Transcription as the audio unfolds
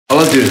I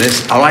love doing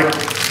this. I like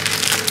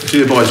to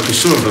see the boys, because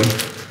some of them,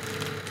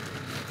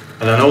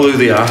 and I know who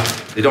they are,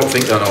 they don't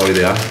think they know who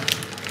they are,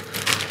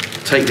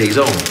 take these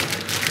home.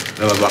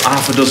 There were about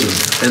half a dozen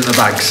in the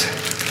bags.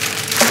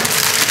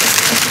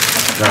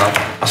 Now,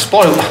 I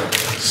spoil them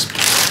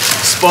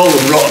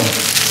rotten.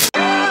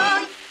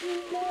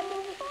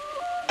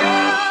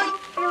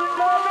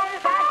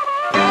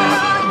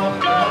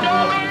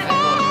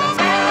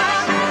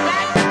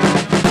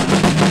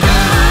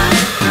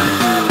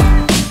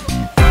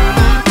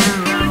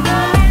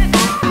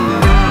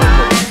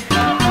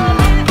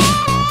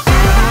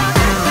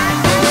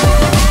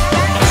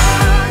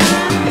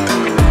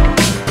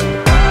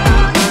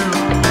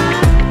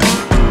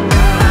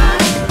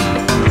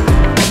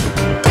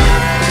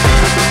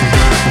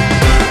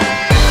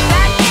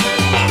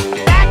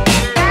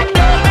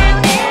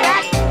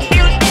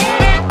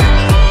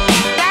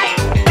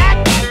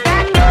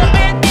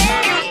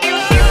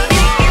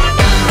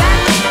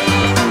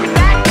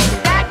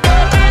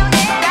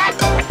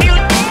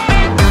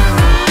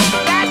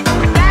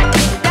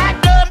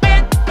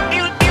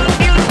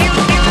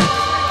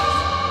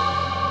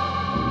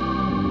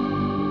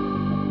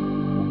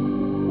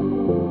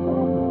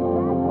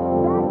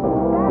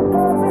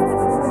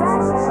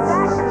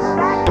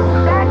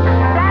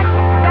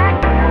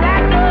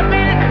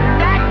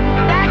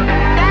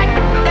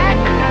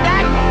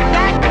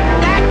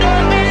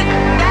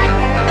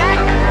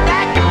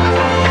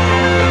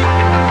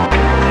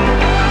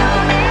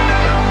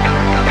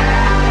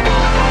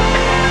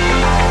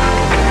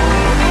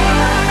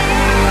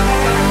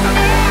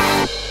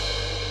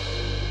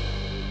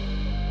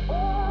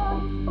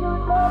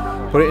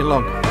 Put it in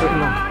long, put it in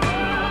long.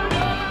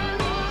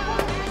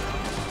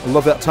 I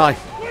love that tie.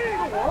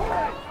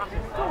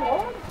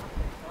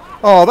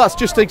 Oh, that's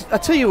just, I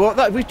tell you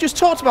what, we just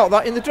talked about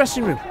that in the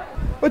dressing room.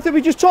 We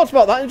just talked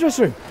about that in the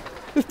dressing room.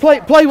 Just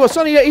play what's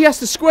on, he has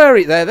to square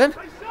it there then.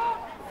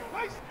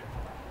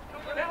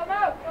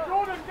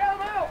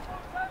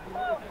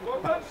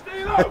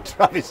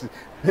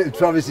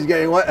 Travis is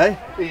getting wet, eh?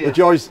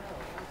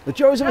 The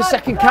joys of a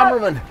second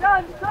cameraman.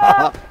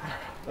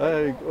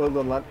 Hey, well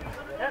done, lad.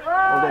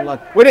 Well done,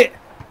 lad. Win it!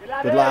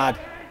 Good lad.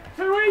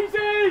 Too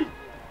easy!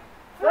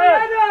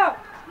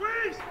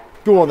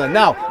 Go on then,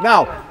 now,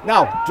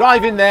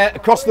 drive in there,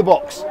 across the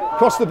box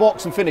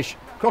and finish.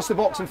 Across the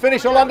box and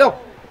finish, Orlando.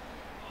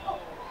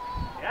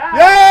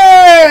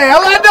 Yay!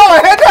 Orlando, a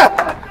header!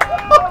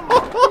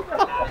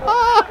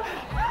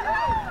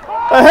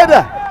 A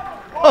header!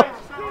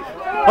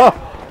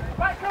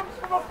 That comes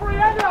from a free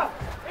header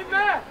in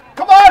there!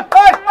 Come on,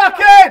 back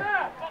in!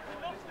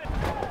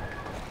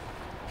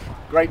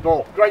 Great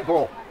ball, great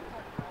ball.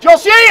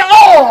 Joshy!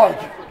 Oh!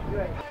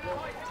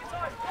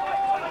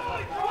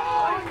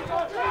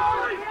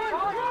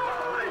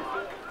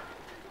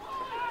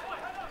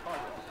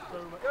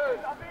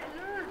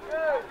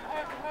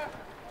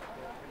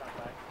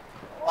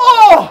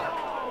 Oh!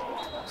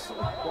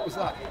 What was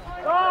that?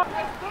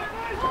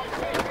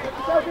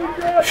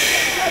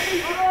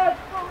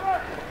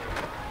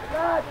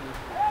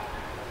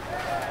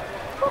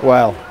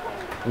 Well.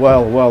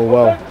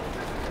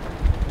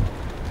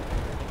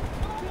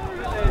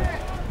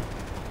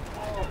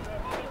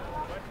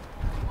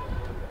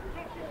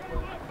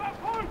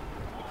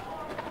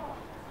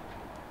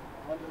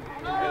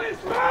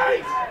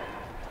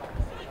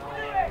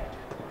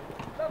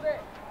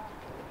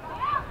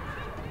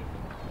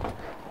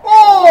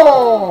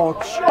 Oh,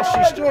 Josh,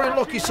 you're still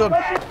lucky, son.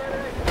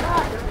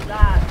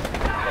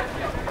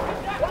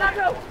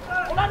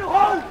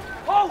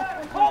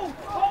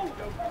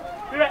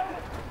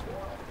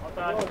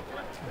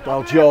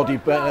 Well, Geordie,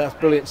 that's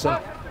brilliant,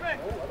 son.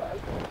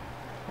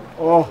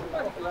 Oh.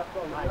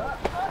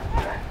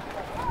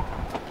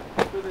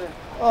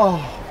 Oh.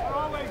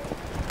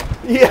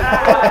 Yes.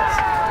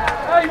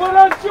 Hey,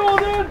 well done,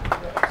 Jordan.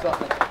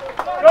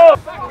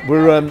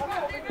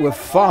 We're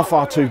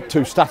far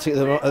too static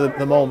at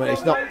the moment.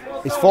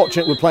 It's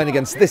fortunate we're playing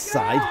against this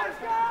side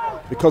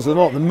because of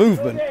the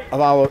movement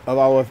of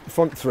our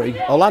front three.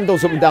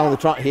 Orlando's up and down the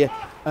track here,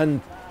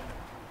 and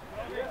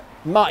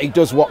Matty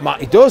does what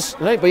Matty does,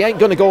 right? But he ain't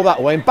going to go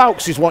that way. And Baux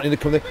is wanting to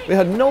come there. We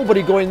had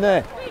nobody going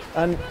there,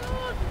 and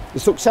the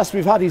success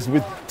we've had is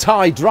with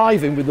Ty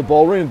driving with the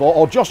ball, running ball,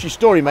 or Joshy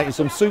Story making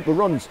some super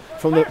runs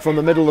from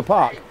the middle of the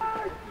park.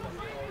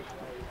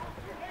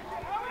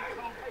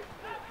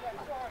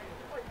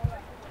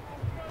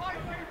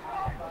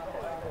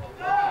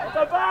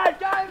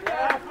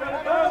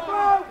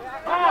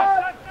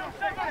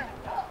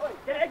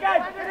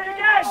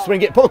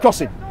 Swing it, pull the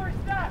crossing.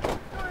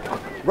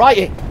 Right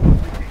it.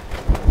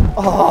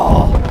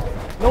 Oh,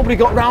 nobody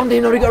got round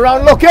in, nobody got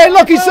round.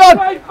 Lucky son.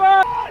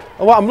 Oh,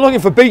 well, I'm looking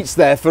for beats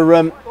there for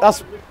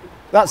that's.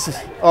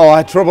 Oh, I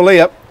had trouble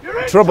here.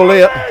 Trouble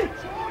here.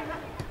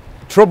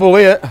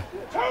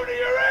 Tony,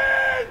 you're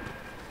in.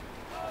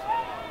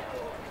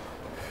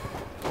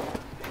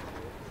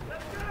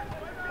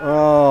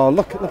 Oh,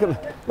 look at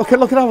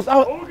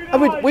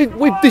how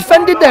we've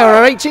defended there,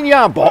 our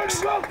 18-yard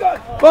box.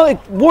 Well, it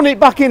won it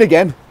back in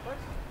again.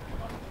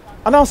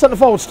 And our centre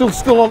forward still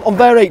on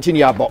their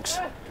 18-yard box.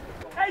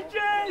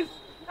 Edges!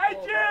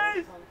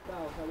 Edges!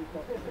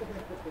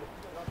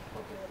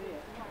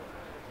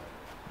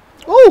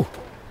 Oh!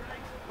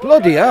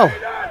 Bloody hell.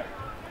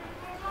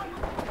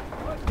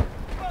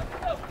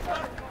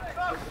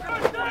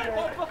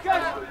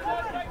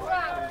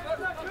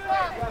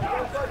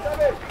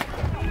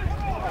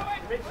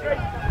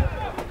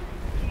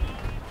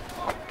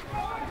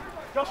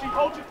 Joshy,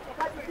 hold your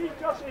back your feet,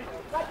 Joshy.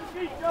 Back your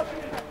feet,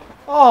 Joshy.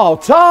 Oh,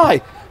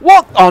 Ty!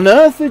 What on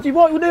earth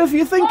what on earth are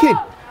you thinking?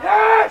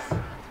 Yes!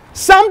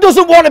 Sam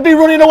doesn't want to be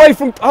running away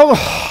from.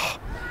 Oh,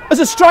 as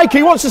a striker,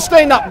 he wants to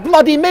stay in that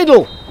bloody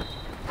middle.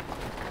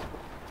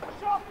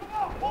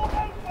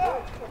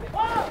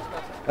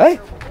 Hey?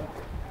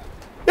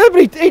 Yeah, but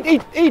he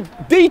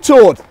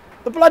detoured.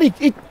 The bloody.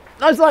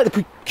 That's like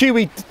the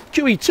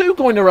QE2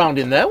 going around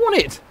in there,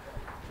 wasn't it?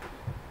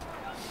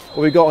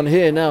 What we got on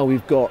here now?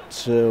 We've got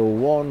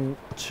 1,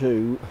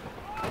 2,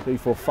 3,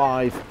 4,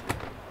 5.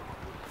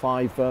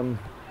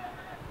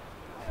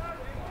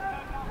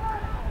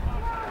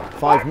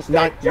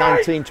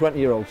 19,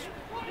 20-year-olds.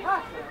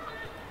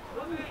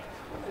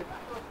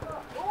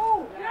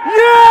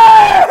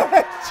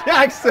 Yeah!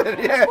 Jackson,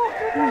 yeah!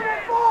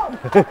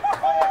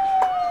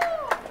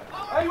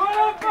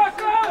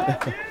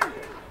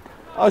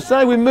 I was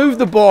saying we moved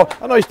the ball.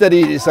 I know it's dead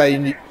easy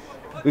saying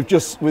we've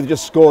just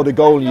scored a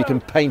goal and you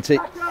can paint it,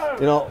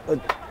 you know,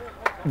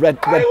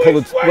 red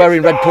coloured,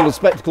 wearing red coloured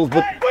spectacles,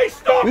 but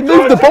we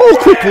moved the ball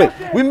quickly.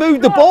 We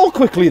moved the ball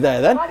quickly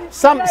there. Then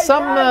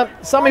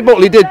Sammy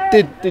Buckley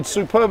did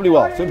superbly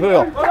well.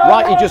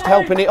 Righty just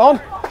helping it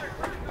on,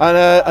 and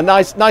a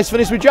nice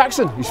finish with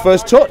Jackson. His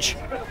first touch.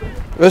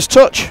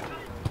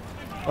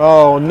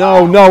 Oh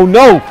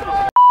no!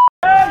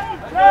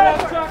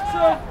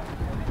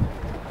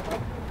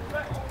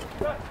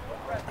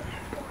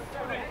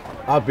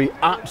 I'd be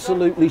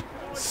absolutely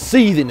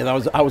seething if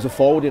I was a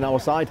forward in our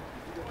side.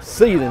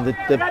 Seething.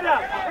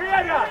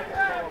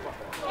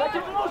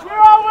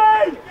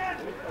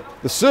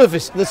 The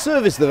service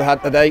they've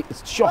had today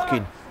is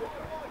shocking.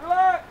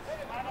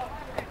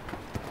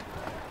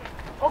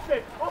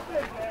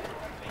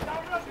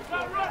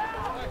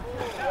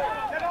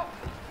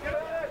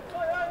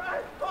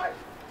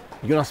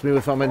 You're gonna ask me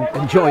if I'm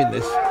enjoying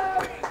this.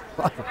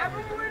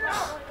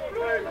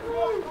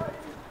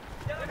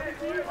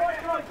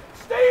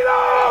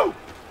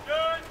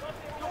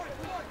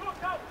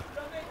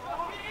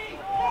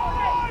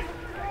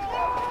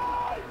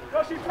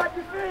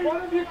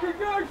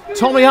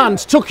 Tommy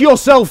Hans, tuck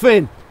yourself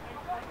in.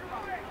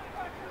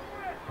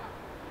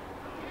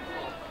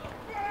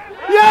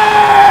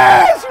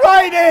 Yes!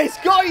 Right, he's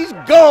got his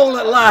goal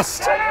at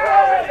last.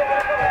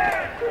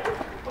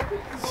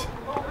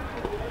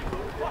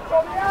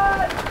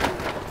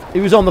 He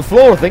was on the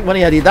floor, I think, when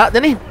he headed that,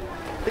 didn't he? I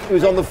think he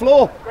was on the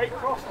floor. Great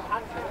cross from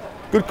Hans.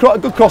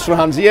 Good cross from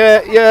Hans.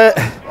 Yeah.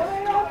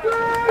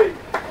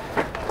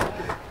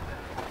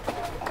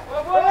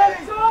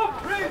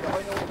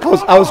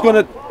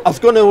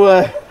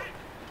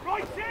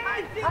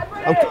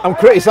 I'm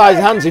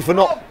criticising Hansy for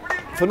not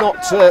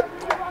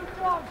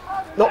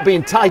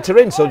being tighter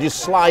in, so just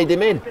slide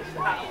him in.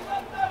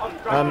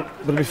 But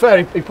to be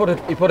fair, he put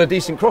a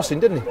decent cross in,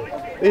 didn't he?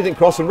 He didn't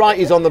cross, and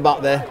Righty's on the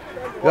back there.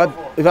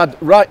 We've had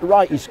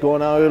Righty score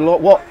now.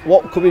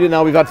 What could we do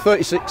now? We've had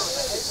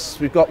 36.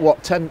 We've got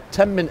what 10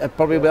 minutes.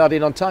 Probably we had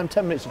in on time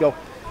 10 minutes ago.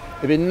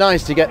 It'd be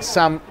nice to get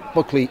Sam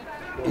Buckley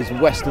his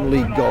Western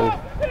League goal.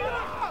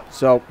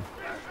 So.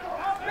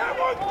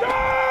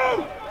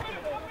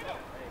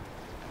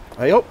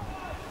 Hey up.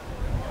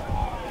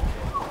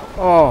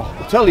 Oh,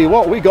 I'll tell you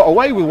what, we got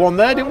away with one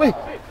there, didn't we?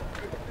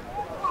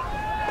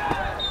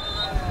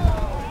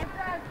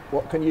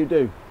 What can you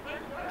do?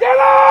 Get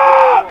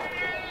up!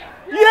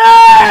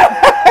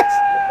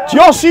 Yes!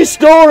 Josh's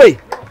story.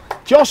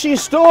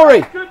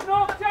 Good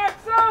knock,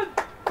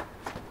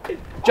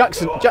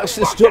 Jackson!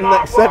 Jackson's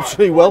done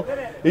exceptionally well.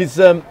 He's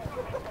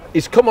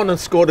come on and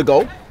scored a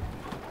goal,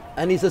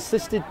 and he's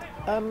assisted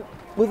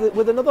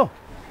with another.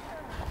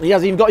 He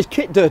hasn't even got his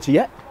kit dirty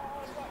yet.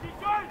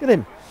 Look at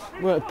him.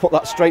 We're going to put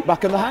that straight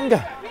back in the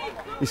hanger.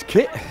 His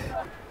kit.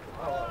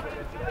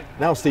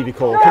 Now, Stevie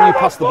Cole, can you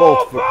pass the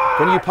ball?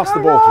 Can you pass the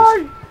ball to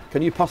us?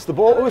 Can you pass the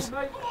ball to us?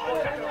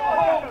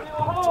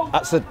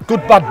 That's a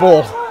good bad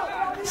ball.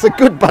 It's a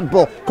good bad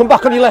ball. Come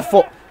back on your left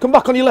foot.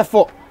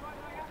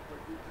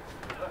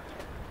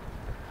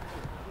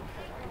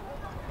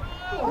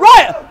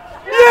 Right.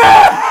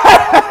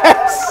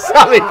 Yes!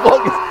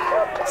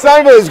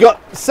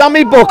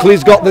 Sammy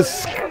Buckley's got the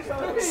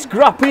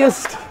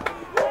scrappiest,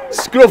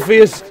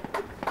 scruffiest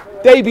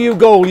debut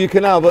goal you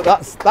can have, but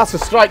that's a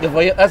striker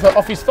for you. That's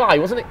off his thigh,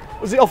 wasn't it?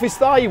 Was it off his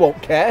thigh? He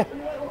won't care.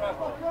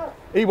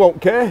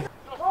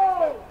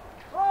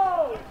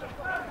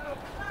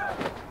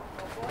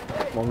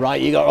 Come on,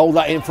 right, you got to hold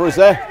that in for us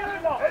there.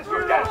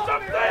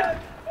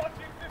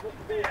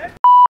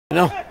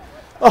 No.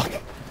 Oh,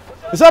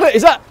 was that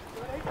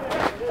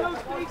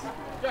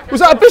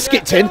a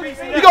biscuit tin?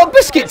 You got a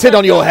biscuit tin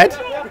on your head?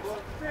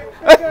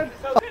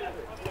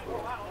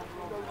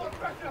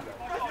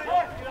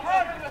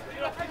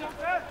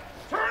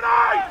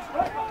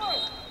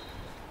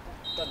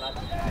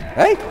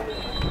 Hey?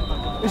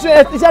 He's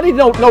had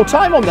no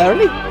time on there,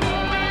 hasn't he?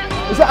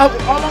 Is that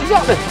how long's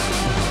that then?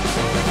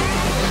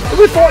 Are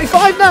we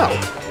 45 now?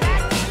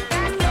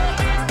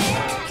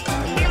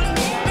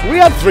 We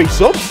had 3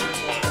 subs.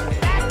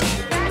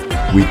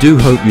 We do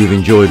hope you've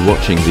enjoyed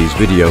watching these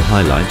video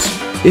highlights.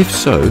 If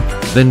so,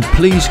 then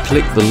please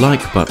click the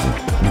like button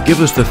and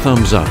give us the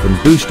thumbs up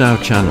and boost our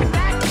channel.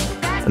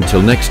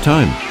 Until next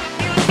time.